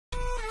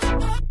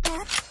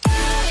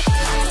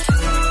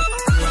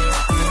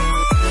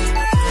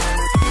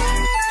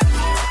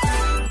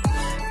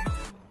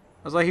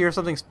Was I hear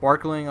something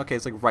sparkling? Okay,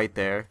 it's like right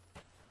there.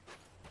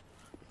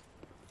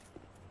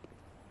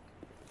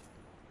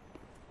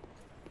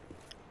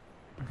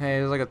 Okay,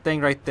 there's like a thing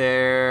right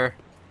there.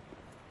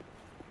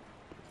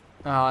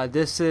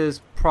 This is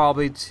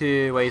probably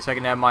to... Wait a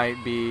second, that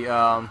might be...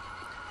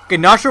 Okay,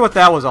 not sure what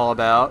that was all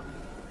about.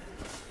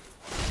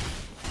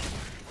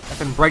 I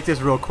can break this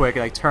real quick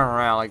and like turn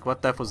around. Like,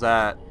 what the F was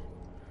that?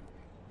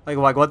 Like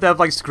what the F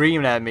like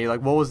screamed at me?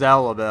 Like, what was that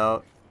all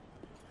about?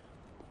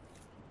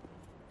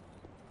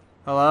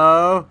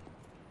 Hello?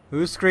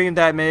 Who screamed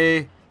at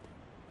me?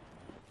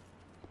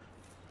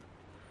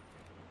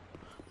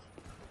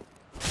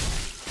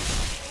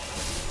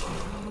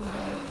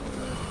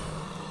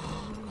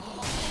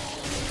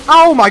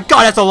 Oh my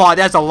god, that's a lot,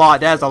 that's a lot,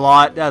 that's a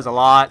lot, that's a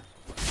lot.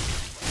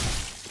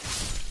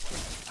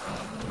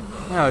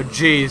 Oh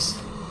jeez.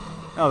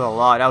 That was a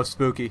lot, that was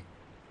spooky.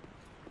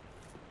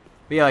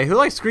 But yeah, like, who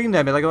like screamed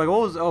at me? Like what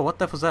was, oh, what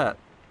the F was that?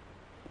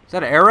 Is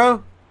that an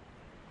arrow?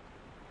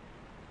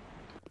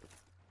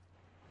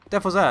 What the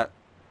F was that?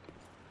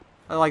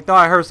 I like thought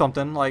I heard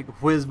something, like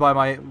whiz by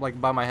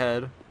my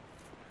head. Is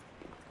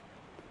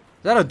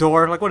that a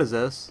door? Like what is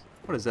this?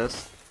 What is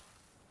this?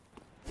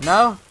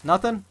 No?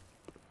 Nothing?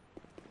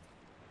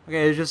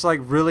 Okay, it's just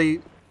like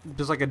really,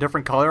 just like a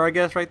different color, I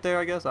guess, right there,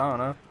 I guess? I don't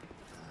know.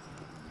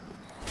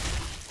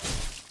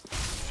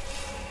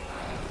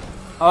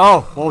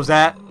 Oh, what was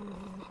that?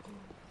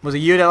 Was it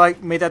you that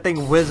like made that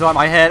thing whiz on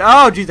my head?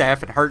 Oh, jeez, that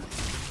effing hurt.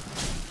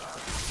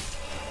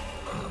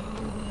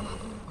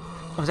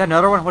 Oh, is that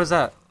another one? What is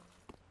that?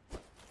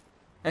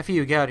 F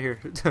you, get out of here.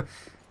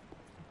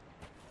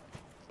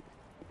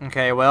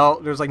 Okay, well,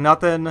 there's like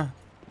nothing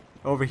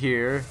over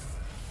here.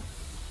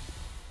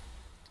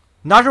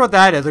 Not sure what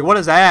that is. Like, what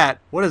is that?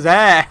 What is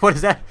that? What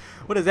is that?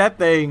 What is that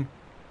thing?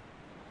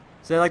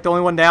 Is that like the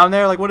only one down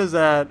there? Like, what is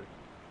that?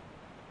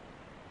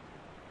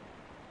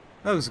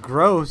 That looks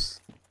gross.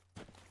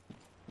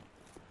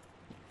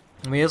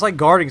 I mean, it's like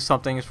guarding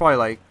something. It's probably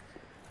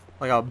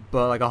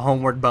like a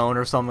homeward bone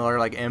or something, or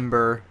like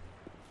ember,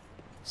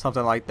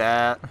 something like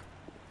that.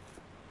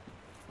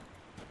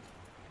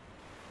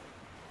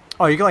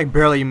 Oh, you can like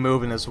barely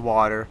move in this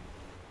water.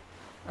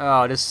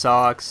 Oh, this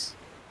sucks.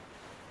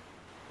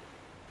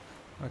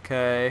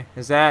 Okay,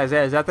 is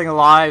that thing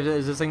alive?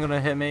 Is this thing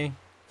gonna hit me?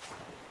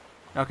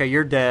 Okay,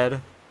 you're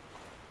dead.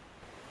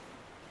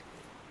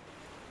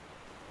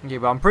 Okay,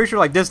 but I'm pretty sure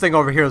like this thing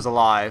over here is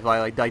alive.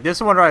 Like this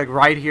one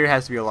right here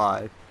has to be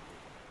alive.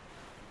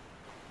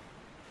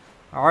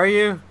 Are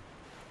you?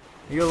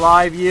 Are you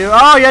alive? You?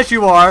 Oh yes,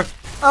 you are.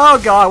 Oh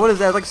god, what is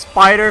that? Like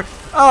spider?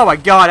 Oh my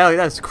god,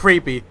 that's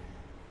creepy.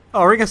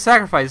 Oh, ring of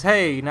sacrifice.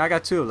 Hey, now I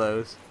got 2 of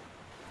those.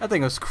 That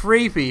thing was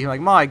creepy. Like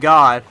my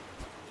god.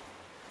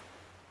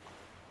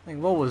 Like,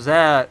 what was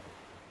that?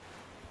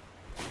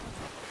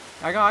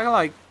 I can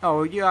like,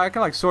 oh yeah, I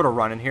can like sort of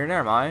run in here.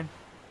 Never mind.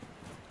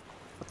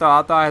 I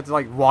thought I had to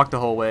like walk the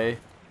whole way.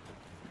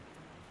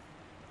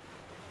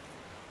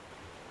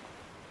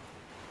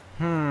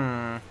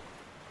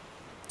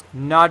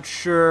 Not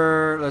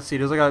sure. Let's see.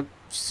 There's like a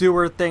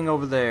sewer thing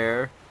over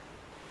there.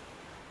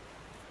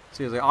 Let's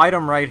see, there's an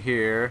item right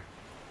here.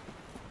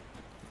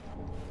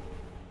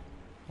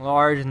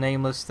 Large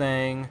nameless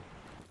thing.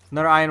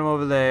 Another item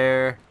over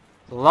there.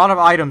 A lot of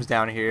items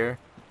down here.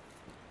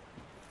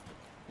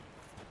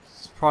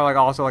 It's probably like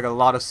also like a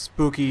lot of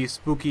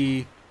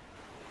spooky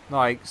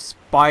like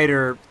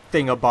spider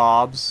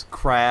thingabobs,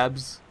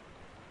 crabs.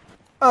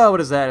 Oh,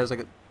 what is that? It was like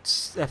a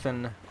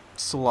effing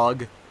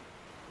slug.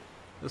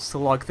 The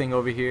slug thing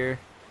over here.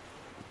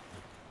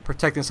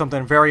 Protecting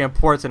something very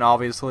important,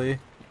 obviously.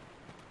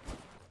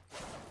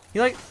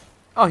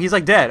 Oh, he's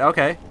like dead.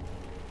 Okay.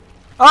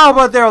 Oh,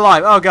 but they're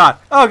alive. Oh god.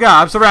 Oh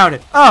god, I'm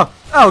surrounded. Oh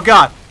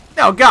god.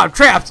 Oh god, I'm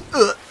trapped.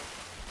 Ugh.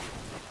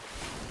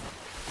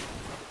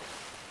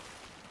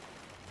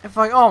 If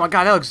like, oh my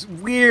god, that looks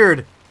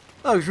weird.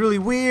 That looks really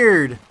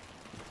weird.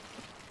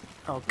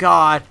 Oh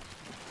god.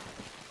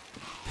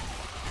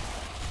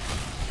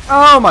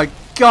 Oh my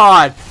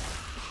god.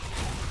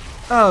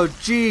 Oh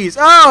jeez.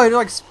 Oh, they're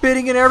like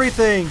spitting and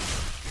everything.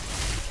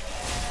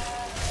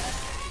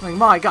 Like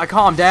my god,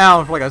 calm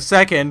down for like a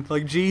second.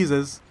 Like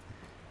Jesus.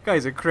 You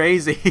guys are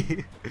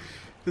crazy.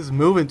 This is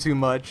moving too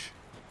much.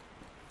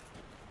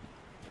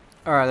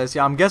 Alright, let's see.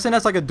 I'm guessing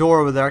that's like a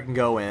door over there I can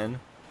go in.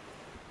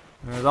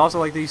 And there's also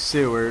like these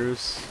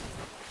sewers.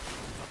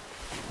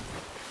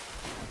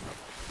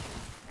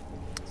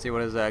 Let's see,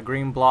 what is that?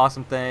 Green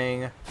blossom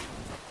thing.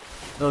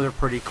 Those are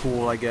pretty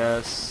cool, I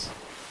guess.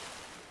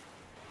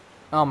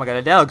 Oh my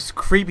god, that looks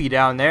creepy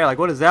down there. Like,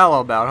 what is that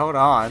all about? Hold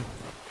on.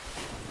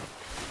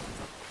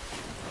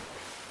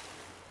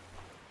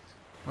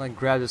 I'll like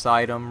grab this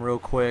item real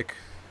quick.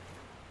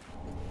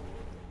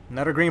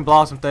 Another green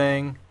blossom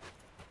thing.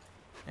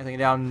 Anything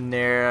down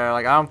there?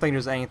 Like, I don't think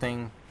there's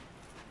anything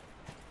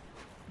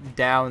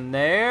down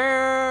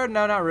there.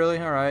 No, not really.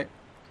 Alright.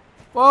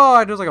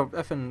 Whoa, there's like a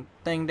effing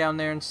thing down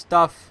there and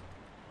stuff.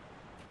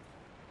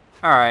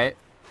 Alright.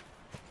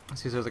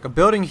 Let's see, so there's like a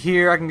building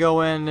here I can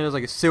go in. There's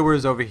like a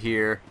sewers over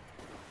here.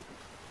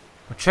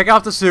 Check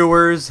out the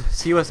sewers.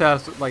 See what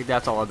that's like.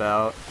 That's all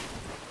about.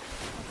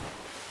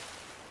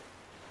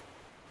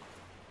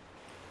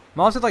 I'm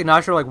also like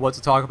not sure like what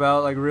to talk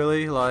about. Like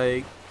really,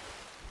 like.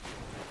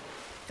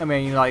 I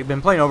mean, you know, like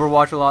been playing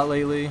Overwatch a lot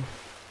lately.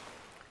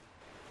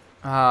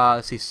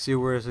 Let's see,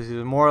 sewers. Let's see,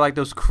 more like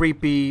those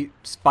creepy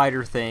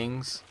spider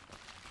things.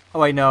 Oh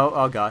wait, no.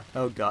 Oh god.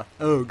 Oh god.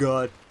 Oh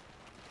god.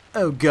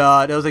 Oh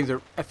god. Those things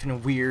are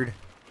effing weird.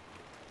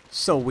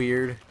 So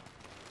weird.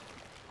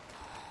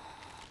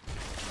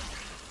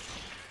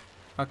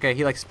 Okay,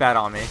 he like spat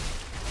on me.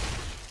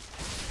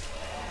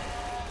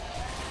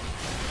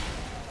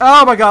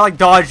 Oh my god, I like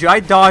dodged you. I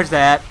dodged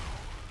that.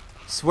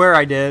 Swear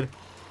I did.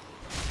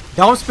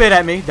 Don't spit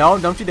at me.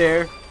 Don't you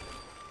dare.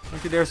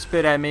 Don't you dare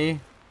spit at me.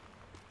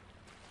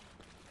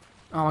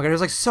 Oh my god,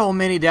 there's like so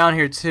many down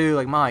here too.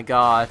 Like my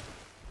god.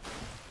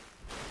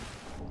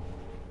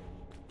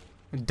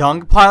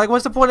 Dung pie? Like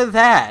what's the point of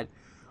that?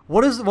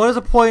 What is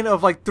the point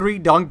of like 3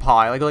 dung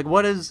pie? Like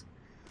what is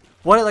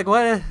what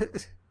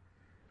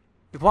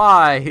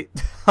why?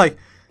 like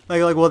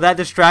will that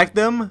distract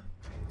them?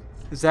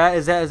 Is that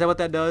what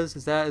that does?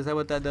 Is that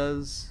what that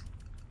does?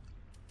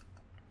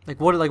 Like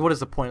what is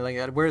the point? Like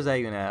where is that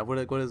even at? What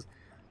is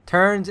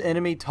turns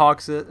enemy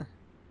toxic,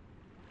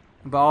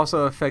 but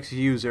also affects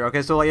user.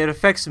 Okay, so like it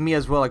affects me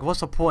as well. Like what's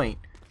the point?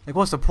 Like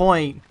what's the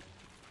point?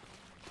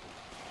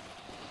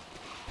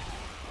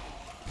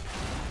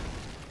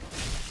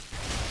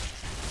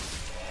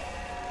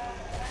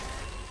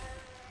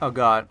 Oh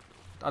god,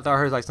 I thought I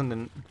heard like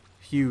something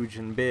huge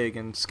and big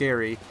and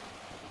scary.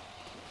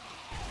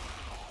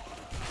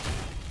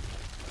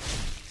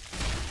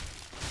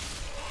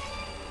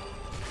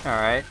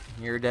 Alright,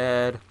 you're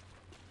dead.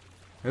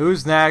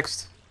 Who's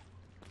next?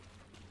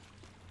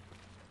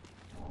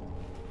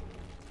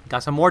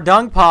 Got some more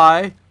dung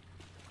pie.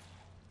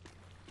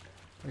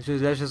 That's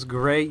just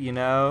great, you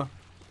know.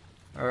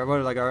 Or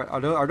what? Like,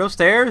 are those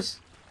stairs?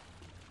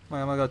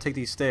 Well, I'm gonna go take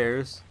these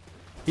stairs.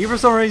 He for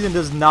some reason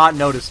does not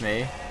notice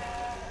me.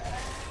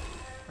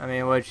 I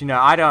mean, which you know,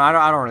 I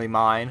don't really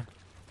mind.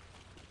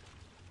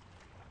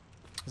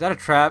 Is that a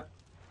trap?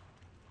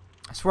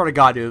 I swear to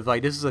God, dude,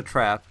 like this is a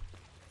trap.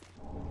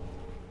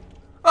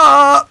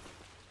 I'm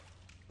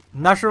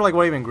not sure like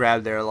what even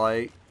grabbed there.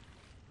 Like,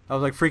 I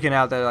was like freaking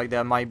out that like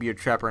that might be a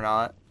trap or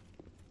not.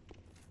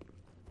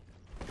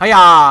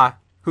 Hiya!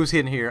 Who's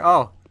hidden here?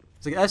 Oh,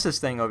 it's like that's this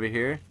thing over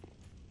here.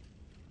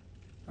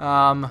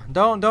 Don't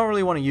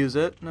really want to use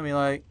it. I mean,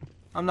 like,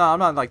 I'm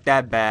not like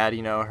that bad,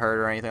 you know, hurt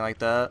or anything like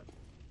that.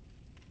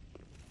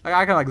 Like,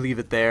 I can like leave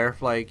it there,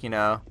 like, you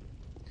know,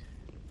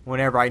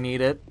 whenever I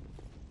need it.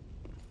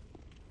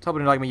 It's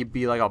hoping to like maybe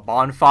be like a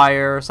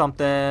bonfire or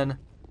something.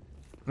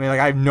 I mean,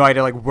 like, I have no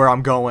idea like where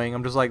I'm going.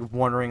 I'm just like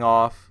wandering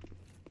off.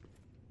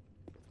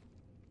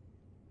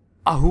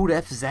 Oh, who the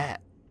F is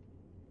that?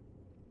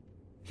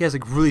 He has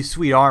like really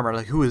sweet armor.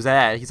 Like, who is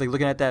that? He's like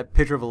looking at that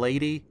picture of a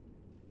lady.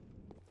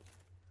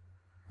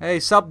 Hey,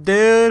 sup,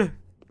 dude?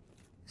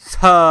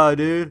 Sup,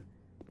 dude?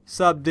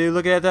 Sup, dude?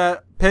 Looking at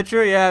that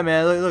picture? Yeah,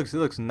 man. It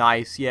looks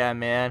nice. Yeah,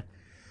 man.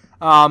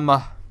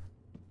 Are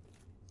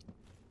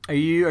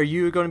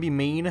you gonna be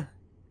mean?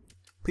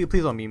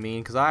 Please don't be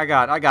mean, cause I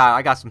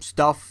got some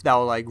stuff that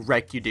will like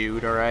wreck you,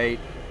 dude. All right.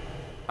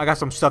 I got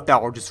some stuff that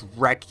will just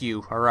wreck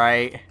you. All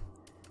right.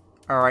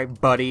 All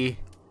right, buddy,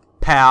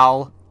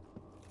 pal.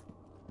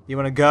 You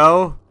wanna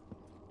go?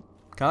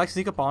 Can I like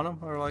sneak up on him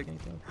or like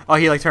anything? Oh,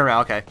 he like turned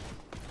around. Okay.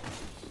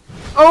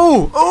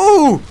 Oh,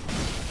 oh,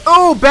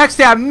 oh!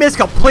 Backstab missed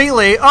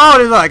completely. Oh,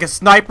 there's like a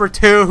sniper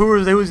too.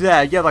 Who's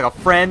that? You have like a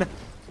friend.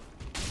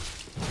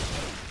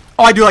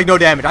 Oh, I do like no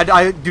damage.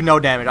 I do no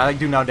damage. I like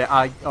do no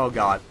damage. Oh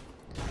god.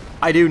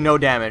 I do no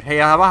damage. Hey,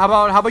 how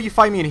about you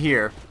fight me in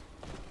here?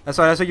 That's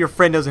why your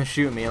friend doesn't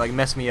shoot me, like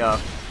mess me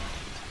up.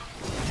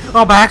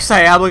 Oh,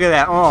 backstab! Look at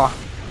that. Oh,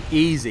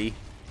 easy,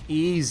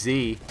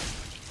 easy.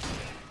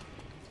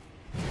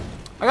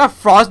 I got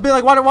frostbite.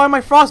 Like why am I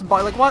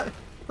frostbite? Like what?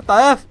 What the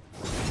f?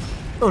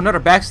 Oh,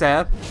 another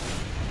backstab.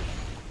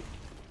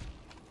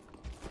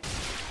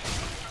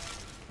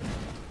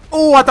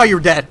 Oh, I thought you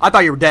were dead. I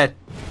thought you were dead.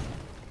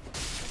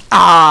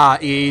 Ah,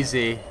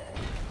 easy.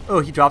 Oh,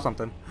 he dropped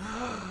something.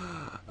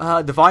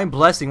 Divine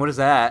blessing. What is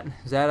that?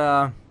 Is that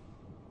I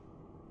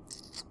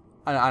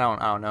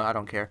don't know. I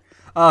don't care.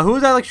 Who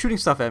is that like shooting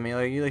stuff at me?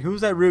 Like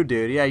who's that rude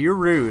dude? Yeah, you're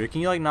rude.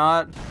 Can you like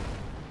not?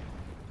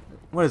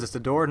 What is this? The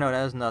door? No,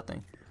 that is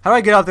nothing. How do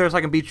I get up there so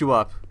I can beat you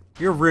up?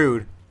 You're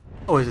rude.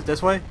 Oh, is it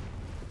this way?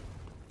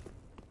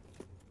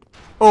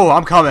 Oh,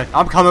 I'm coming.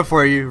 I'm coming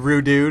for you,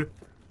 rude dude.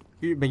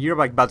 You're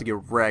like about to get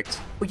wrecked.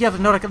 Oh, you have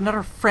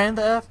another friend,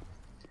 the F?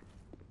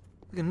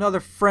 Like another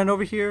friend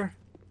over here?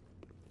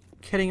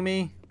 Kidding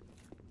me?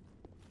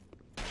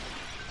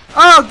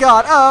 Oh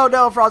god! Oh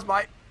no,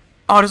 frostbite!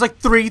 Oh, there's like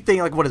 3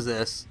 things. Like, what is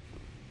this?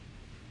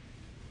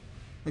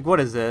 Like, what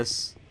is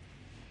this?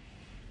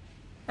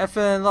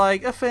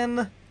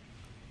 Effing.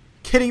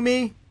 Kidding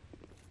me?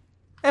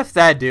 F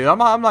that, dude.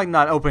 I'm like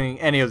not opening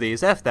any of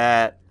these. F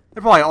that.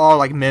 They're probably all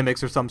like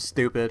mimics or something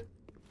stupid.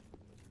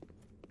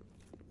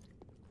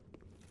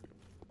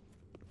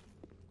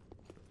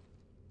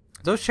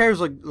 Those chairs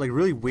look like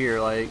really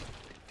weird. Like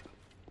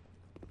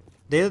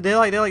they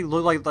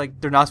look like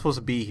they're not supposed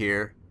to be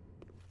here.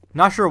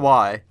 Not sure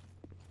why,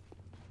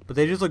 but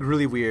they just look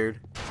really weird.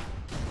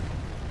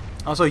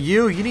 Also,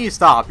 you need to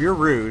stop. You're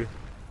rude.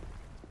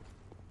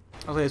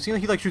 I was like, it seems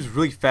like he like shoots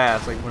really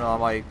fast. Like when I'm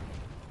like,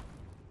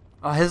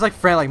 his like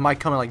friend like might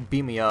come and like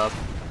beat me up.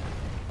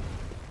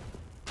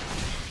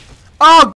 Oh!